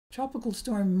Tropical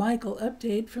Storm Michael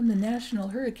update from the National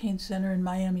Hurricane Center in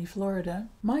Miami, Florida.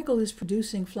 Michael is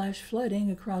producing flash flooding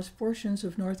across portions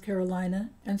of North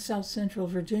Carolina and south central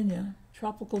Virginia.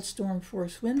 Tropical storm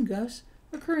force wind gusts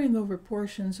occurring over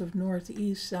portions of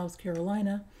northeast South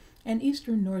Carolina and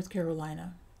eastern North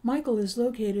Carolina. Michael is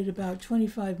located about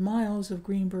 25 miles of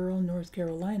Greenboro, North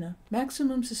Carolina.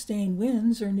 Maximum sustained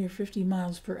winds are near 50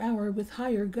 miles per hour with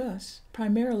higher gusts,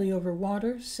 primarily over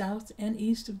water south and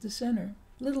east of the center.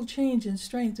 Little change in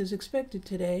strength is expected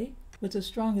today, with the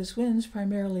strongest winds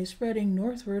primarily spreading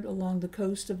northward along the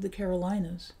coast of the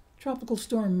Carolinas. Tropical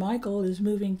Storm Michael is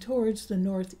moving towards the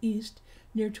northeast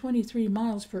near 23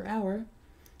 miles per hour,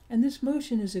 and this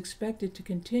motion is expected to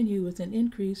continue with an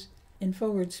increase in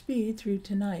forward speed through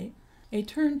tonight. A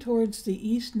turn towards the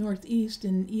east-northeast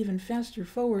and even faster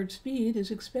forward speed is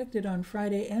expected on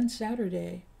Friday and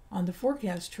Saturday. On the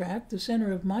forecast track, the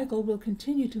center of Michael will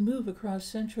continue to move across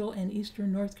central and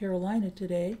eastern North Carolina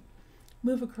today,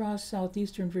 move across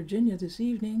southeastern Virginia this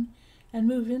evening, and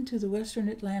move into the western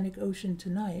Atlantic Ocean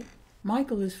tonight.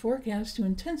 Michael is forecast to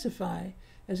intensify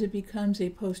as it becomes a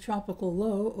post-tropical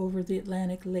low over the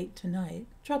Atlantic late tonight.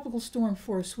 Tropical storm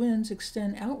force winds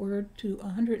extend outward to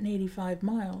 185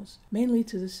 miles, mainly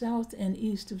to the south and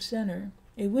east of center.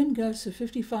 A wind gust of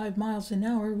 55 miles an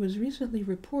hour was recently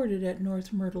reported at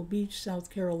North Myrtle Beach, South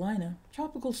Carolina.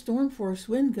 Tropical storm force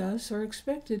wind gusts are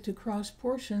expected to cross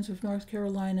portions of North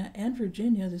Carolina and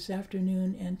Virginia this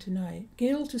afternoon and tonight.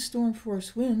 Gale to storm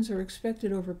force winds are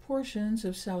expected over portions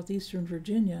of southeastern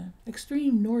Virginia.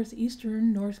 Extreme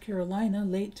northeastern North Carolina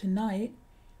late tonight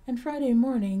and Friday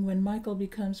morning when Michael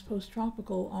becomes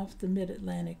post-tropical off the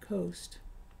mid-Atlantic coast.